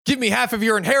give me half of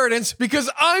your inheritance because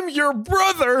I'm your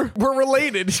brother. We're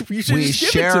related. You should We just give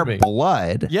it share to me.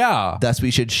 blood. Yeah. Thus, we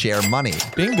should share money.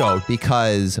 Bingo.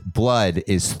 Because blood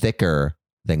is thicker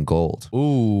than gold.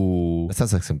 Ooh. That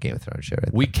sounds like some Game of Thrones shit.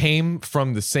 Right We came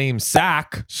from the same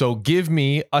sack, so give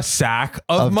me a sack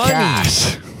of Of money.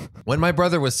 cash. When my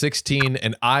brother was 16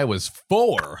 and I was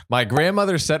 4, my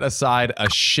grandmother set aside a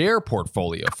share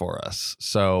portfolio for us.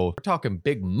 So we're talking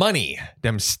big money,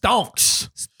 them stonks.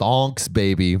 Stonks,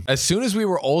 baby. As soon as we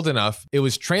were old enough, it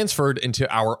was transferred into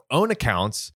our own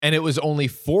accounts, and it was only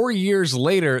 4 years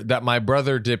later that my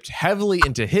brother dipped heavily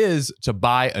into his to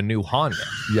buy a new Honda.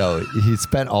 Yo, he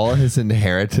spent all of his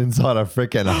inheritance on a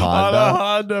freaking On a Honda.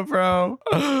 Honda, bro.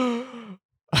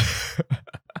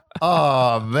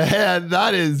 Oh, man.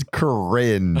 That is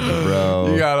cringe,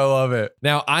 bro. You gotta love it.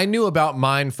 Now, I knew about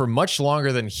mine for much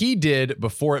longer than he did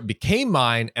before it became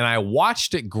mine, and I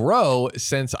watched it grow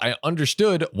since I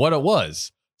understood what it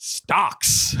was.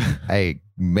 Stocks. Hey,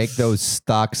 make those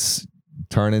stocks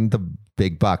turn into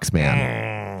big bucks,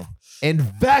 man.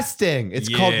 Investing. It's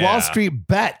called Yeah. Wall Street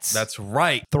Bets. That's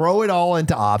right. Throw it all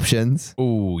into options.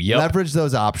 Ooh, yep. Leverage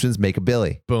those options. Make a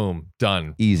billy. Boom.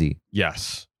 Done. Easy.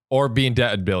 Yes. Or be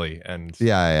indebted Billy and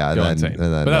Yeah. Go And insane.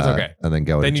 then, But that's okay. And then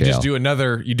go then to you jail. just do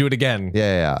another, you do it again.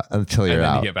 Yeah. Until you're and then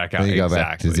out. you get back out. Then you go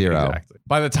back to zero. Exactly.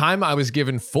 By the time I was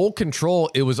given full control,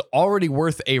 it was already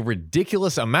worth a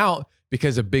ridiculous amount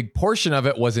because a big portion of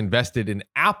it was invested in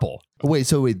Apple. Wait,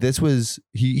 this was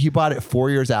he bought it 4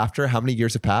 years after. How many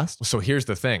years have passed? So here's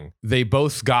the thing. They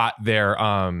both got their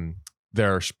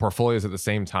portfolios at the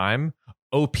same time.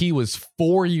 OP was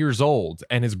 4 years old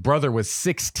and his brother was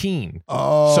 16.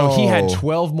 Oh, So he had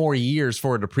 12 more years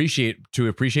for it to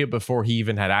appreciate before he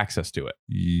even had access to it.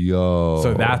 Yo.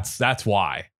 So that's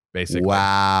why, basically.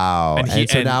 Wow. And And, he-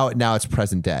 so now it's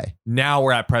present day. Now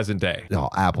we're at present day. Oh,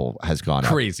 Apple has gone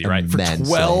up Crazy, right? For immensely.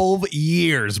 12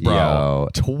 years, bro. Yo.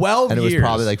 12 And it was years.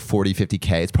 probably like 40,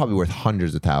 50K. It's probably worth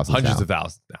hundreds of thousands. Hundreds now. of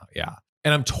thousands now. Yeah.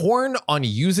 And I'm torn on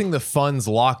using the funds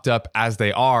locked up as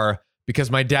they are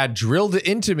because my dad drilled it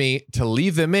into me to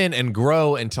leave them in and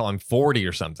grow until I'm 40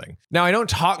 or something. Now, I don't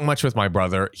talk much with my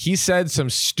brother. He said some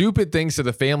stupid things to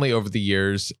the family over the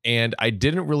years, and I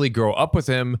didn't really grow up with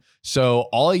him. So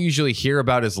all I usually hear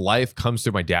about his life comes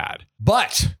through my dad.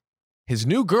 But his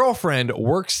new girlfriend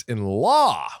works in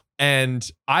law. And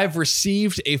I've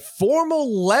received a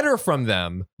formal letter from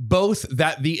them, both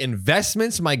that the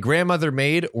investments my grandmother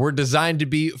made were designed to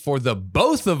be for the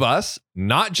both of us,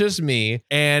 not just me,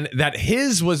 and that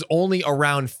his was only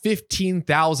around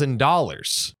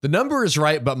 $15,000. The number is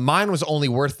right, but mine was only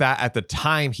worth that at the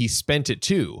time he spent it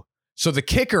too. So the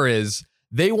kicker is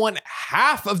they want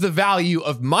half of the value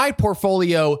of my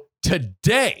portfolio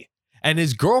today. And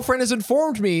his girlfriend has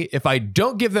informed me if I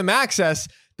don't give them access,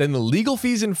 then the legal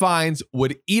fees and fines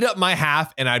would eat up my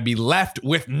half and I'd be left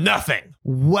with nothing.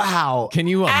 Wow. Can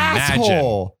you imagine?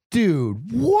 Asshole.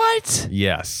 Dude, what?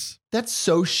 Yes. That's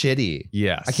so shitty.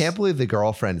 Yes. I can't believe the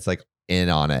girlfriend is like in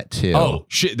on it too. Oh,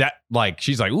 shit. That, like,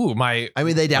 she's like, ooh, my. I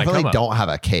mean, they Like, definitely come on. don't have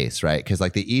a case, right? Because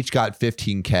like they each got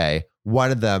 15K.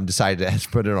 One of them decided to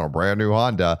put it on a brand new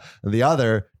Honda, and the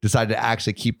other decided to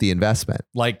actually keep the investment.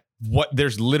 Like, what?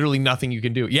 There's literally nothing you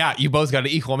can do. Yeah, you both got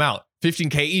an equal amount,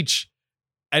 15K each.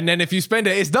 And then if you spend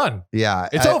it, it's done. Yeah,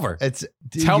 It's over. It's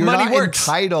how you're money not works.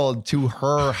 Entitled to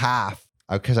her half.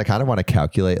 Because I kind of want to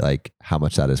calculate like how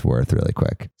much that is worth really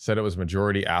quick. Said it was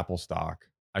majority Apple stock.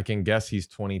 I can guess he's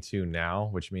 22 now,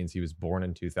 which means he was born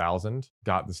in 2000,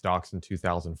 got the stocks in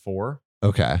 2004.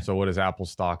 Okay. So what is Apple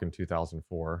stock in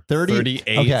 2004? 38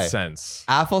 okay. cents.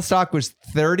 Apple stock was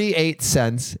 38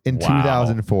 cents in Wow.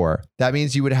 2004. That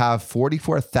means you would have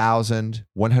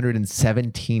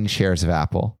 44,117 shares of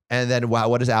Apple. And then wow,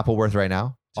 what is Apple worth right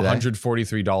now? Today?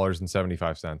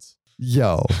 $143.75.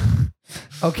 Yo.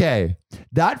 Okay.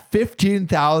 That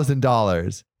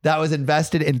 $15,000 that was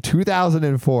invested in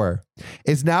 2004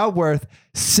 is now worth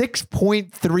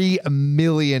 $6.3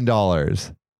 million.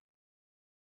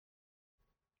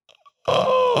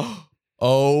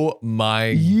 Oh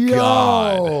my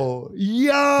God.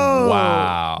 Yo.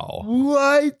 Wow.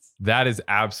 What? That is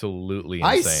absolutely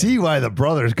insane. I see why the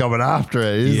brother's coming after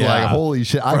it. He's Yeah. like, holy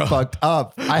shit, I Bro. fucked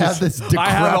up. I have this decrepit I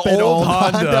have an old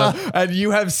Honda, Honda. and you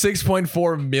have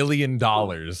 $6.4 million.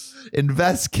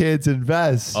 Invest, kids,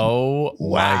 invest. Oh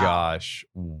my Wow. gosh.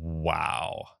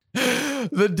 Wow.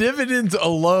 The dividends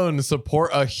alone support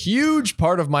a huge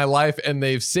part of my life, and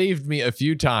they've saved me a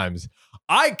few times.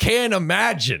 I can't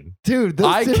imagine. Dude, those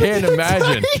I can't dividends are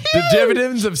imagine the huge.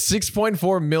 dividends of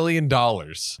 $6.4 million.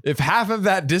 If half of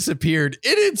that disappeared,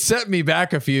 it'd set me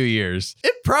back a few years.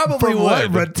 It probably From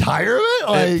what? would. Retirement? It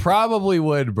Like, probably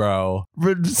would, bro.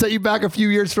 set you back a few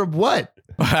years from what?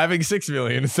 Having 6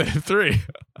 million instead of 3.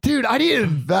 Dude, I need to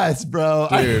invest, bro.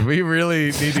 Dude, we really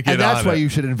need to get and that's on why it. you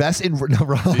should invest in.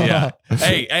 No, Yeah.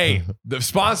 Hey, the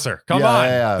sponsor. Come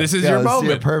on. This is your this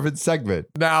moment. a perfect segment.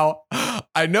 Now,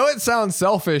 I know it sounds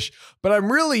selfish, but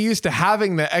I'm really used to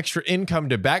having the extra income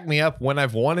to back me up when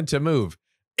I've wanted to move.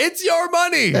 It's your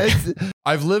money. It's-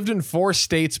 I've lived in 4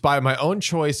 states by my own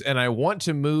choice, and I want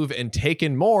to move and take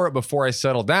in more before I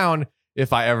settle down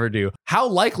if I ever do. How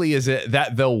likely is it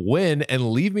that they'll win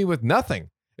and leave me with nothing?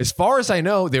 As far as I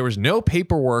know, there was no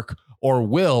paperwork or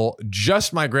will,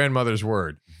 just my grandmother's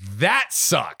word. That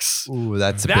sucks. Ooh,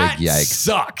 that's a That big yikes.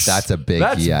 sucks. That's a big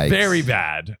That's yikes. very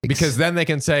bad, because then they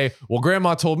can say, well,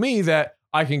 grandma told me that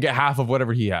I can get half of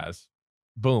whatever he has.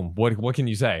 Boom. What can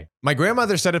you say? My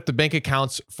grandmother set up the bank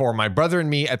accounts for my brother and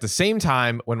me at the same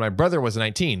time when my brother was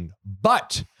 19,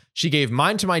 but she gave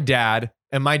mine to my dad,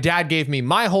 and my dad gave me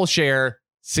my whole share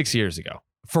 6 years ago.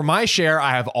 For my share,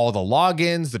 I have all the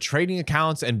logins, the trading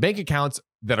accounts, and bank accounts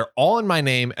that are all in my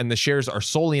name, and the shares are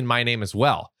solely in my name as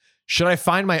well. Should I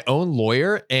find my own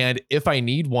lawyer? And if I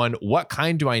need one, what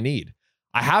kind do I need?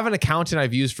 I have an accountant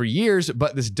I've used for years,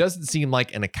 but this doesn't seem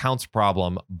like an accounts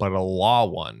problem, but a law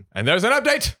one. And there's an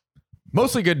update.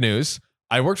 Mostly good news.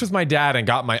 I worked with my dad and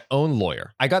got my own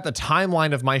lawyer. I got the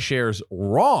timeline of my shares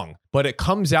wrong, but it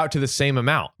comes out to the same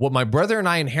amount. What my brother and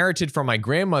I inherited from my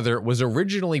grandmother was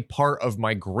originally part of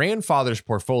my grandfather's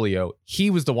portfolio. He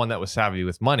was the one that was savvy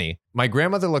with money. My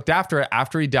grandmother looked after it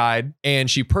after he died,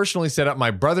 and she personally set up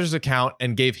my brother's account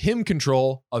and gave him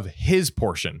control of his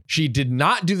portion. She did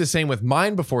not do the same with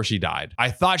mine before she died.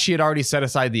 I thought she had already set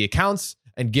aside the accounts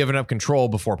and given up control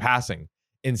before passing.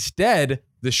 Instead,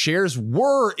 the shares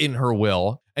were in her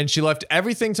will, and she left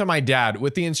everything to my dad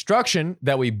with the instruction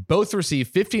that we both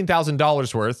receive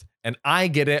 $15,000 worth, and I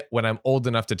get it when I'm old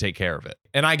enough to take care of it.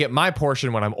 And I get my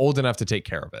portion when I'm old enough to take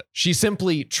care of it. She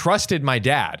simply trusted my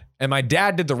dad, and my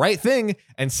dad did the right thing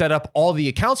and set up all the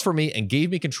accounts for me and gave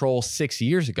me control 6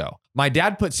 years ago. My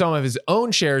dad put some of his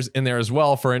own shares in there as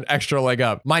well for an extra leg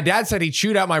up. My dad said he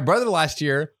chewed out my brother last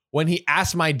year when he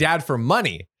asked my dad for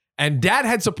money. And dad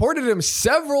had supported him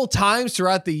several times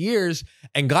throughout the years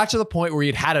and got to the point where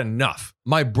he'd had enough.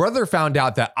 My brother found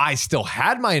out that I still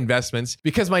had my investments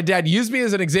because my dad used me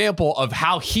as an example of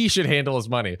how he should handle his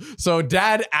money. So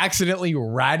dad accidentally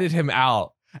ratted him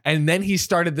out. And then he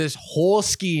started this whole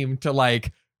scheme to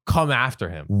like come after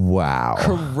him. Wow.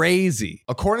 Crazy.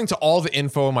 According to all the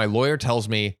info my lawyer tells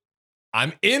me,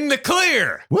 I'm in the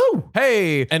clear. Woo.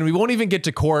 Hey, and we won't even get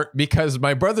to court because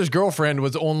my brother's girlfriend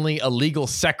was only a legal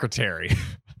secretary.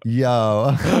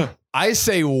 Yo. I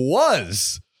say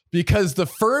was because the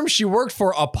firm she worked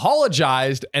for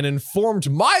apologized and informed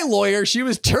my lawyer she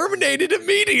was terminated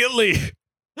immediately.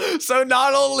 So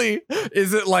not only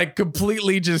is it like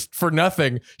completely just for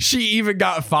nothing, she even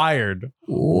got fired.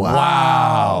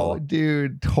 Wow.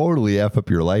 Dude, totally F up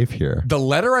your life here. The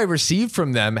letter I received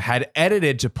from them had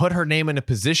edited to put her name in a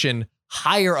position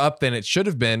higher up than it should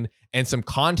have been and some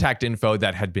contact info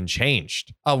that had been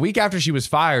changed. A week after she was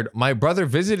fired, my brother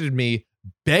visited me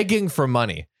begging for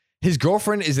money. His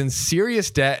girlfriend is in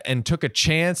serious debt and took a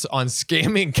chance on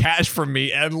scamming cash from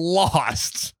me and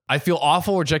lost. I feel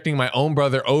awful rejecting my own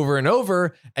brother over and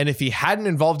over, and if he hadn't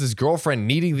involved his girlfriend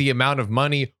needing the amount of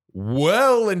money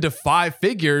well into 5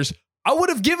 figures, I would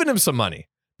have given him some money.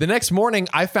 The next morning,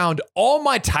 I found all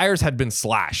my tires had been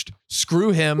slashed.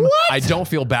 Screw him. What? I don't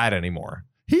feel bad anymore.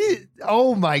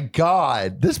 Oh my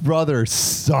God. This brother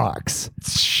sucks.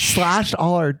 Slashed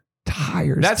all our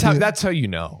tires. That's dude. how you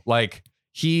know. Like,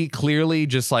 he clearly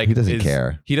just like He doesn't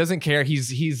care. He doesn't care.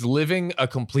 He's living a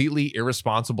completely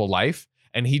irresponsible life,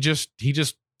 and he just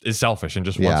is selfish and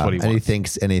just wants what he and wants.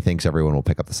 he thinks everyone will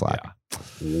pick up the slack.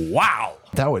 Yeah. Wow.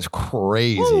 That was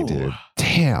crazy, Woo. dude.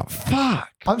 Damn, fuck.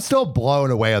 I'm still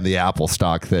blown away on the Apple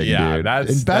stock thing, Yeah, dude.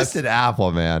 that's- Invest in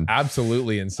Apple, man.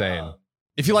 Absolutely insane.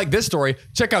 If you like this story,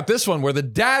 check out this one where the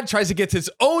dad tries to get his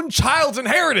own child's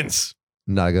inheritance.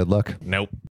 Not a good look. Nope.